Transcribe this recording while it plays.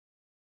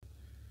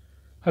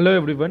Hello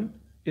everyone.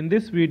 In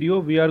this video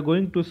we are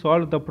going to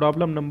solve the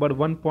problem number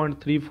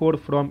 1.34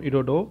 from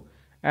Irodov,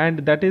 and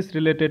that is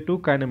related to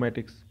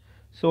kinematics.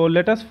 So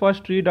let us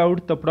first read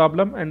out the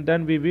problem and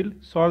then we will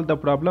solve the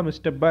problem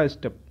step by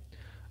step.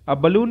 A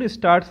balloon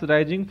starts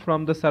rising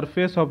from the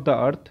surface of the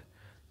earth.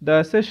 The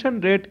ascension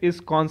rate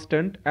is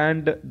constant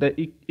and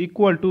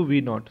equal to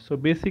V0. So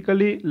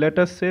basically let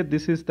us say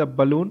this is the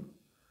balloon.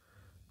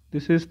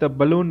 This is the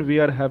balloon we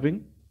are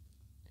having.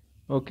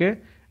 Okay,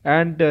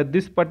 and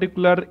this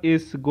particular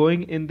is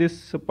going in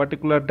this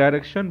particular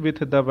direction with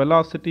the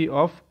velocity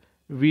of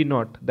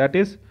v0, that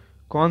is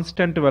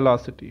constant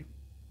velocity,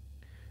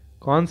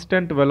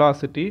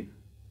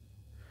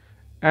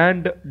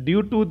 and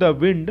due to the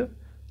wind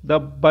the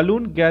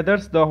balloon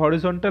gathers the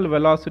horizontal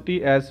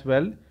velocity as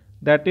well,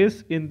 that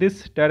is in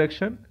this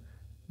direction.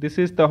 This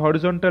is the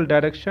horizontal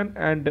direction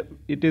and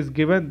it is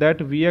given that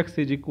Vx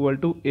is equal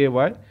to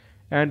Ay,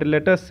 and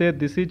let us say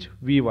this is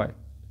Vy,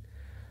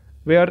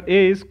 where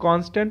a is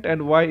constant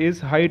and y is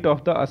height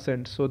of the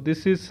ascent. So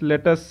this is,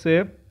 let us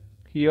say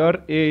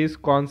here a is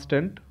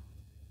constant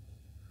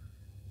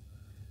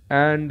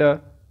and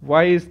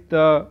y is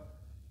the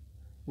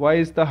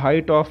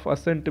height of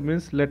ascent,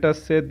 means let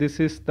us say this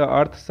is the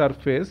earth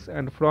surface,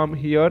 and from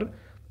here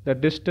the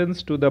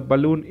distance to the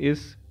balloon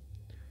is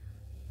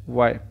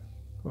y.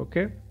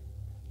 Okay,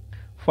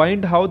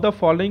 find how the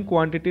following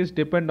quantities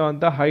depend on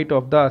the height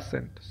of the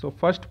ascent. So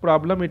first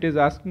problem, it is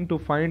asking to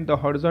find the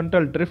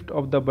horizontal drift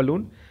of the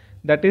balloon,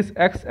 that is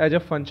x as a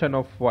function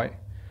of y.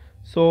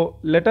 So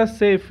let us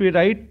say if we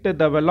write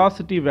the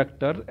velocity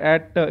vector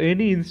at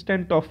any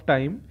instant of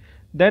time,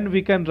 then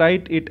we can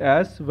write it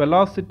as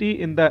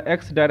velocity in the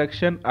x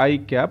direction I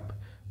cap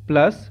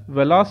plus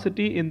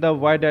velocity in the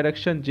y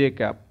direction j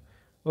cap.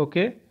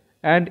 Okay,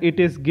 and it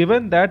is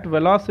given that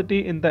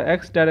velocity in the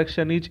x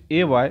direction is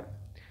ay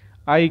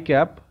I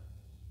cap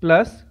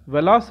plus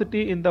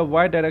velocity in the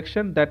y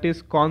direction, that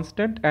is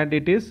constant, and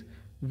it is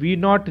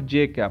v0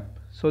 j cap.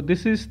 So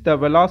this is the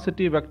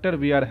velocity vector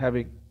we are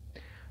having.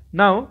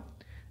 Now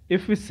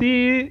if we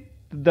see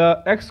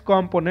the x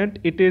component,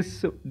 it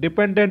is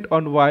dependent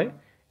on y.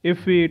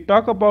 If we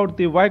talk about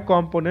the y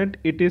component,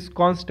 it is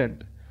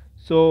constant.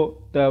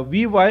 So the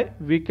Vy,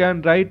 we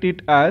can write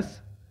it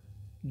as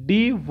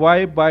dy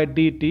by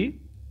dt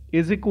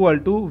is equal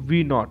to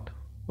v0.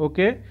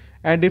 Okay,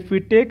 and if we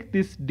take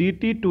this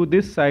dt to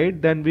this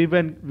side, then we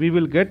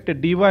will get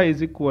dy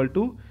is equal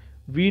to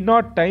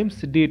v0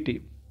 times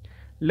dt.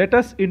 Let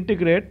us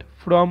integrate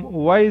from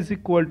y is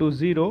equal to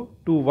 0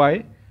 to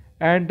y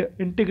and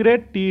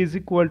integrate t is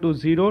equal to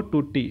 0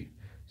 to t.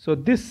 So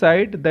this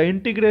side the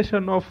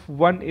integration of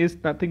 1 is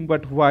nothing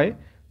but y.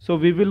 So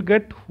we will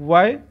get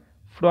y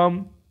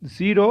from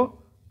 0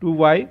 to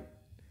y,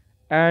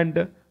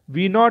 and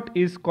v0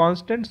 is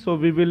constant, so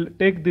we will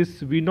take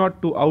this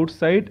v0 to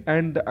outside,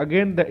 and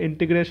again the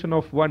integration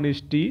of 1 is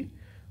t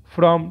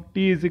from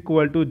t is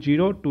equal to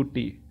 0 to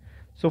t.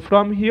 So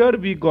from here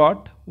we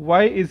got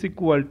y is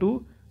equal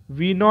to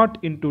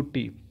v0 into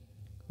t.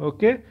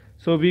 Okay,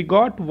 so we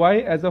got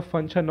y as a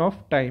function of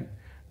time.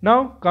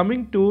 Now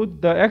coming to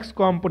the x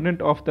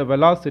component of the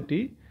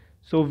velocity,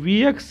 so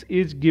Vx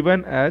is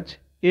given as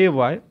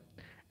Ay,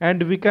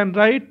 and we can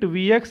write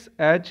Vx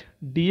as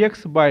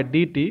dx by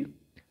dt,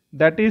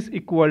 that is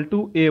equal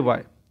to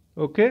Ay.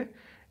 Okay,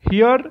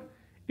 here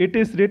it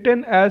is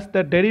written as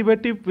the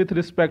derivative with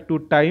respect to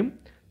time,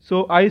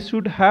 so I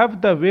should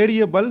have the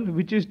variable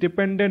which is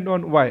dependent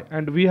on y,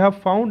 and we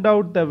have found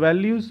out the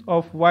values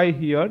of y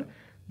here,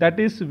 that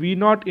is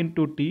v0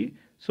 into t.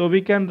 So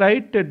we can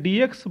write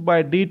dx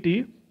by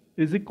dt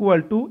is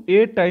equal to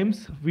a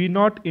times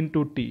v0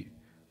 into t.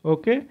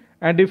 Okay,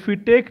 and if we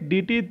take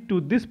dt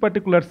to this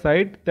particular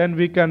side, then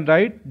we can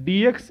write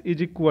dx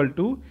is equal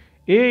to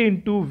a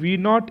into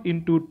v0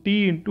 into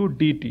t into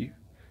dt.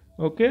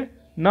 Okay,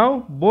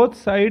 now both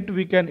sides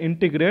we can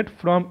integrate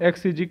from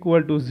x is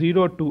equal to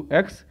 0 to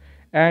x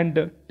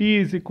and t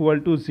is equal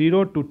to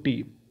 0 to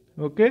t.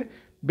 Okay,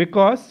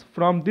 because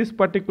from this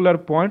particular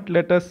point,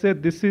 let us say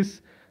this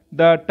is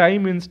the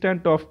time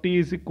instant of t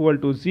is equal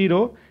to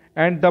 0,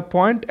 and the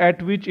point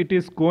at which it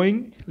is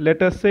going,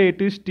 let us say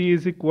it is t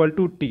is equal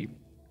to t.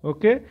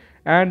 Okay,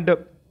 and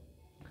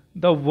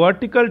the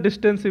vertical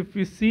distance, if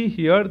we see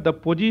here the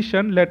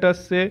position, let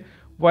us say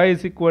y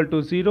is equal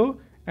to 0,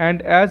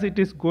 and as it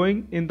is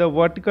going in the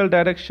vertical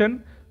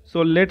direction,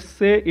 so let's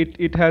say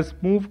it has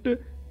moved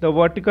the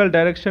vertical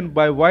direction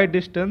by y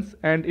distance,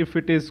 and if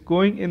it is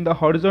going in the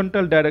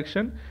horizontal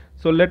direction,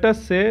 so let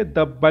us say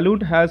the balloon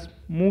has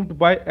moved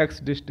by x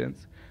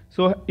distance.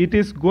 So it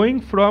is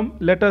going from,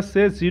 let us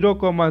say 0,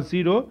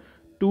 0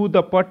 to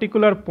the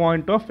particular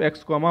point of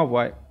x,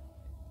 y.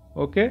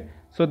 Okay,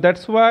 so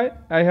that's why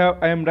I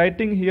am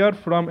writing here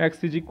from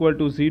x is equal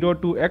to 0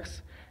 to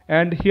x,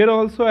 and here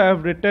also I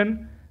have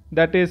written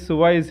that is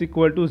y is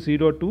equal to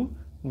 0 to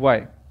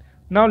y.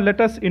 Now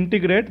let us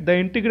integrate. The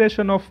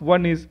integration of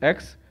 1 is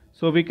x,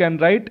 so we can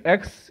write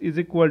x is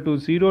equal to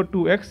 0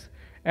 to x,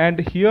 and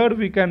here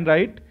we can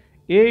write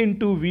a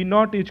into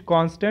v0 is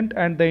constant,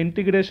 and the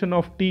integration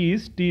of t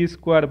is t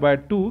square by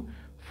 2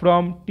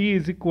 from t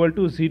is equal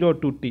to 0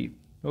 to t.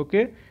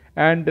 Okay,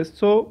 and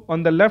so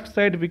on the left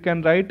side we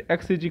can write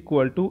x is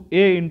equal to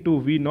a into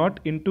v naught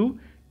into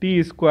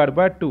t square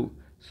by 2.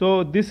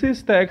 So this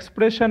is the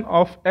expression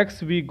of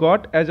x we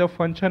got as a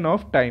function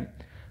of time.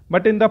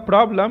 But in the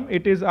problem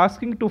it is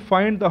asking to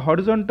find the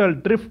horizontal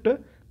drift,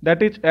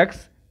 that is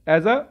x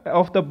as a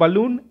of the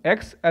balloon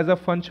x as a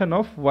function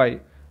of y.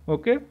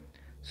 Okay,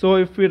 so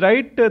if we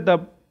write the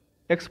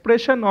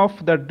expression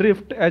of the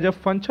drift as a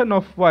function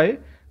of y,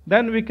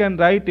 then we can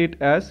write it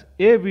as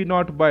a v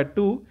naught by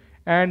 2,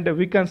 and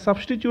we can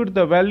substitute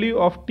the value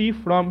of t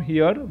from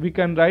here. We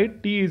can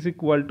write t is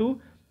equal to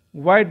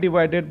y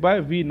divided by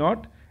v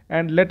naught,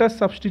 and let us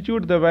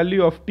substitute the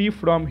value of t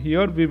from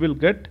here. We will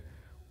get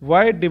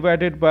y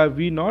divided by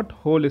v naught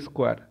whole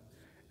square,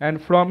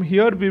 and from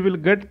here we will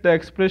get the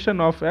expression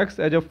of x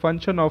as a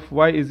function of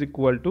y is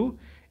equal to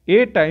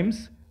a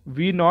times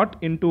v naught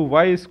into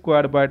y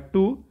square by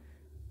 2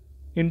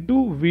 into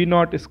v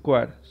naught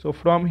square. So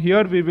from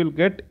here we will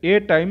get a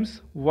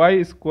times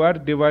y square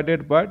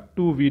divided by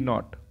 2v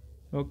naught.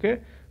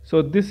 Okay,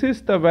 so this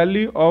is the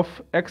value of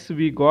x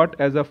we got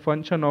as a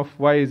function of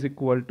y is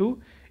equal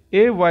to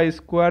a y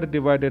square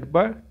divided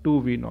by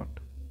 2v naught.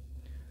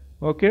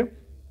 Okay,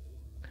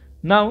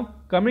 now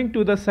coming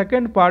to the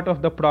second part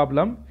of the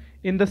problem.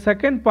 In the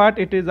second part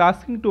it is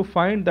asking to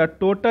find the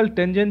total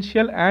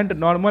tangential and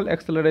normal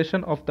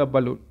acceleration of the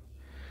balloon.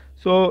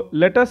 So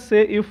let us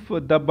say if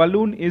the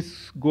balloon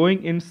is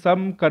going in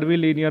some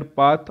curvilinear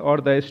path or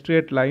the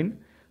straight line.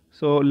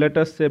 So let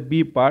us say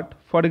B part.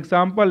 For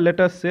example, let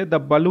us say the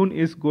balloon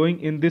is going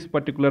in this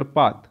particular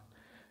path.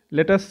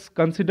 Let us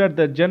consider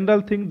the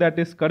general thing, that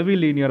is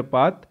curvilinear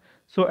path.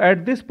 So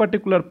at this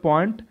particular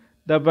point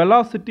the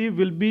velocity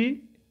will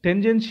be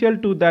tangential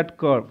to that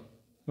curve.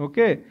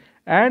 Okay,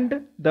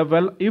 and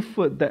if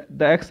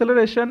the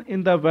acceleration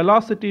in the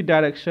velocity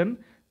direction,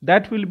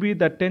 that will be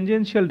the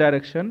tangential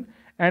direction,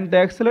 and the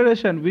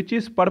acceleration which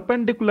is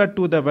perpendicular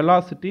to the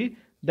velocity,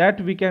 that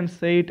we can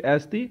say it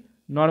as the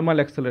normal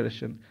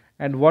acceleration.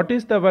 And what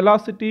is the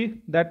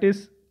velocity that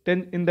is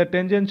in the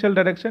tangential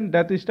direction?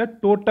 That is the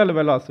total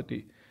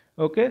velocity.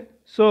 Okay,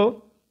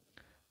 so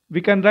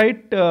we can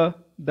write the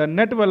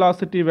net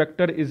velocity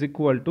vector is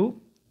equal to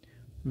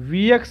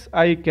vx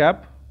I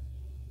cap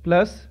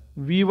plus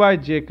vy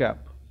j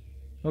cap.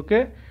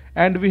 Okay,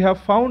 and we have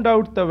found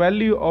out the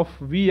value of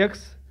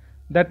vx,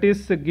 that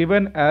is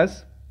given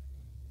as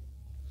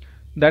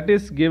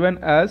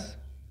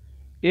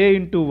a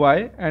into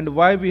y, and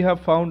y we have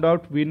found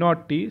out v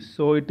naught t.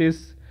 So it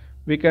is,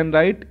 we can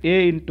write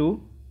a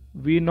into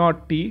v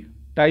naught t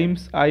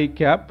times I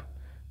cap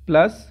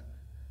plus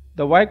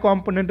the y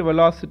component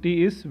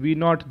velocity is v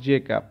naught j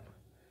cap.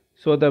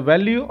 So the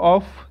value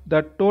of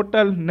the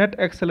total net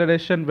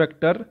acceleration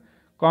vector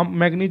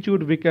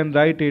magnitude, we can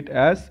write it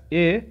as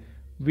a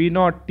v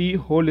naught t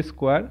whole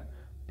square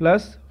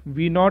plus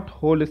v naught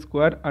whole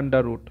square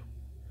under root.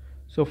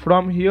 So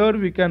from here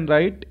we can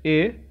write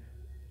a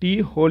t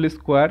whole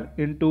square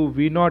into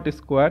v naught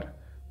square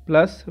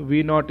plus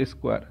v naught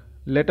square.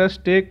 Let us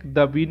take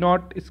the v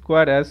naught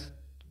square as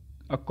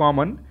a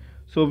common.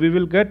 So we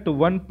will get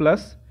 1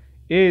 plus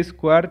a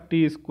square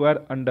t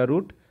square under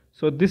root.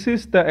 So this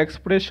is the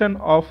expression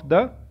of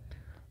the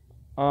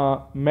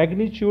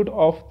magnitude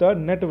of the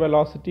net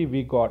velocity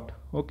we got.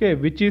 Okay,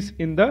 which is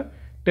in the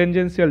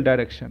tangential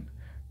direction.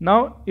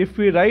 Now if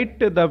we write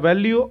the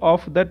value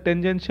of the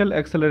tangential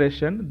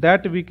acceleration,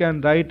 that we can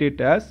write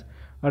it as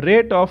a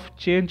rate of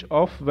change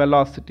of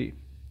velocity.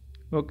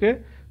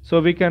 Okay,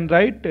 so we can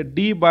write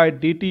d by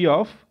dt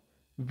of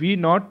v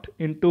naught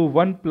into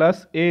 1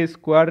 plus a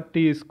square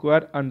t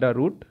square under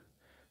root.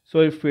 So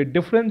if we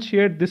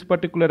differentiate this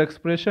particular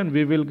expression,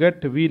 we will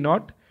get v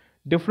naught.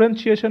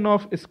 Differentiation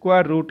of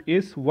square root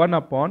is 1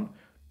 upon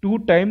 2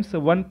 times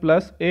 1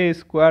 plus a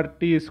square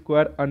t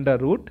square under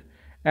root,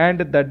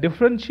 and the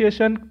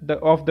differentiation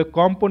of the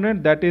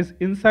component that is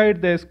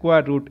inside the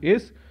square root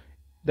is,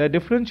 the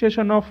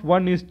differentiation of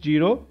 1 is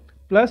 0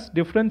 plus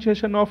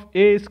differentiation of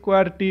a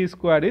square t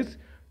square is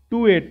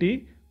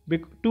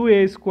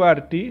 2a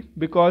square t,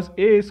 because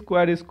a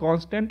square is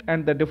constant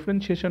and the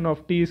differentiation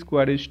of t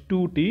square is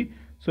 2t.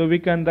 So we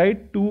can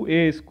write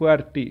 2a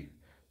square t.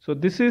 So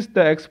this is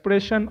the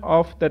expression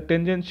of the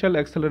tangential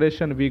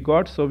acceleration we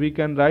got. So we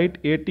can write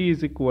at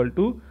is equal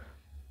to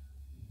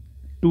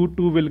 2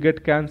 will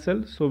get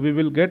cancelled. So we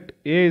will get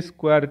a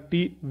square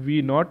t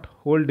v naught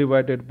whole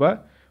divided by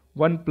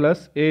 1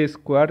 plus a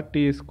square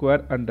t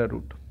square under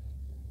root.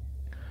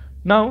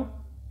 Now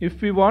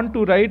if we want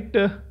to write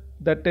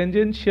the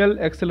tangential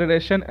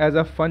acceleration as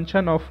a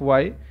function of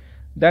y,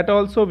 that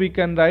also we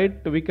can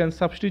write, we can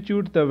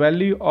substitute the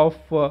value of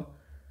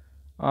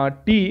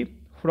t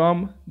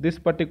from this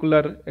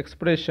particular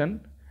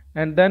expression,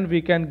 and then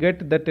we can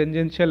get the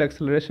tangential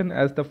acceleration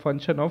as the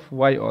function of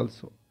y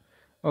also.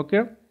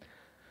 Okay,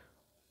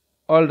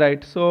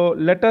 alright, so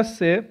let us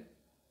say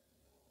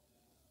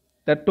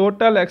the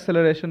total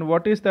acceleration.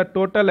 What is the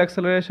total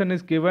acceleration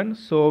is given.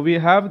 So we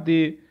have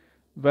the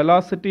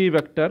velocity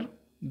vector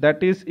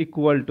that is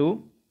equal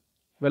to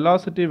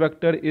velocity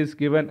vector is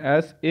given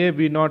as a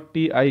v naught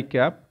t I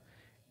cap,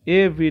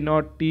 a v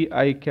naught t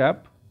I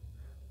cap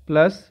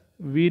plus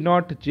v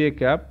naught j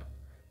cap.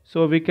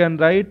 So we can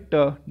write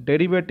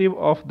derivative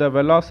of the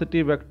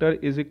velocity vector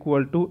is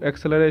equal to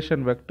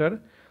acceleration vector.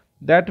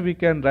 That we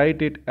can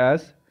write it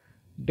as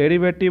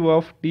derivative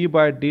of d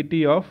by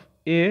dt of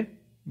a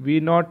v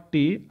naught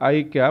t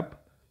I cap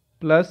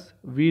plus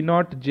v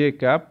naught j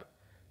cap.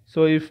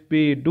 So if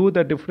we do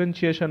the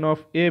differentiation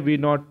of a v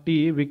naught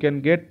t, we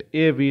can get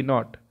a v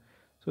naught.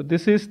 So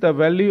this is the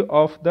value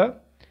of the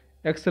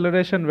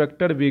acceleration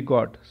vector we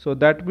got. So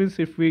that means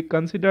if we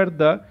consider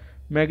the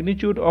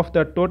magnitude of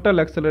the total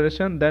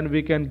acceleration, then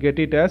we can get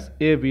it as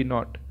a v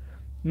naught.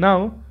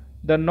 Now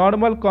the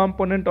normal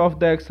component of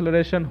the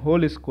acceleration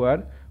whole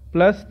square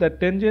plus the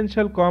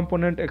tangential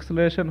component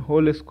acceleration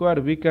whole square,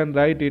 we can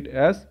write it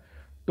as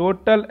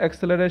total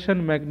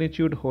acceleration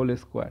magnitude whole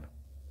square.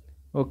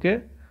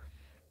 Okay.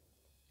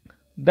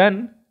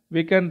 Then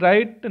we can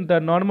write the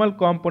normal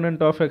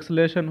component of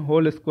acceleration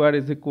whole square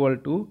is equal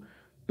to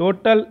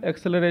total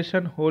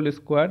acceleration whole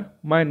square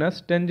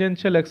minus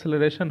tangential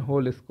acceleration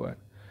whole square.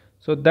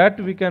 So that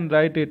we can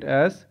write it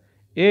as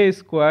a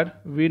square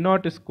v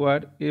naught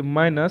square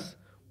minus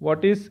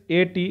what is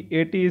at.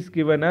 At is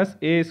given as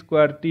a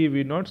square t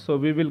v naught. So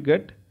we will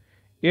get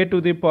a to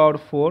the power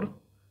 4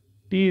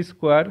 t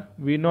square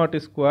v naught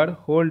square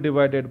whole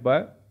divided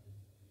by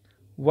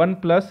 1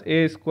 plus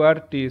a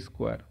square t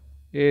square,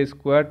 a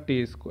square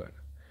t square.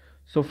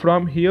 So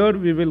from here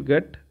we will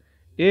get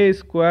a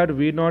square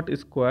v naught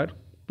square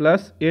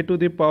plus a to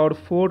the power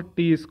 4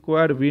 t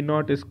square v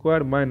naught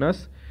square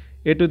minus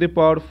a to the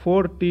power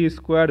 4 t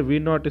square v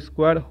naught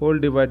square whole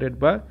divided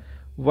by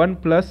 1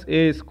 plus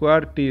a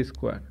square t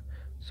square.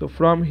 So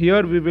from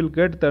here we will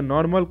get the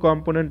normal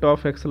component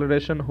of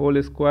acceleration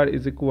whole square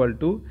is equal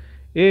to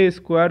a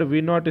square v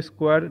naught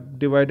square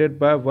divided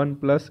by 1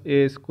 plus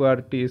a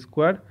square t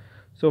square.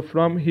 So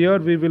from here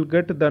we will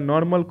get the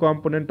normal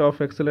component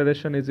of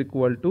acceleration is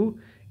equal to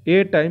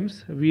a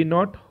times v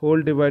naught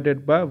whole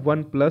divided by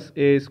 1 plus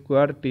a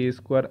square t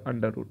square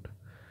under root.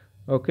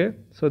 Okay,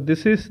 so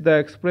this is the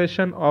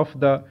expression of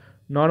the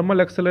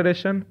normal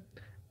acceleration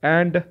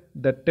and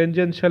the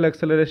tangential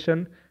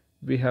acceleration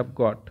we have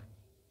got.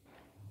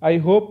 I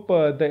hope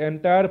the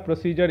entire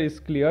procedure is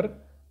clear.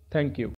 Thank you.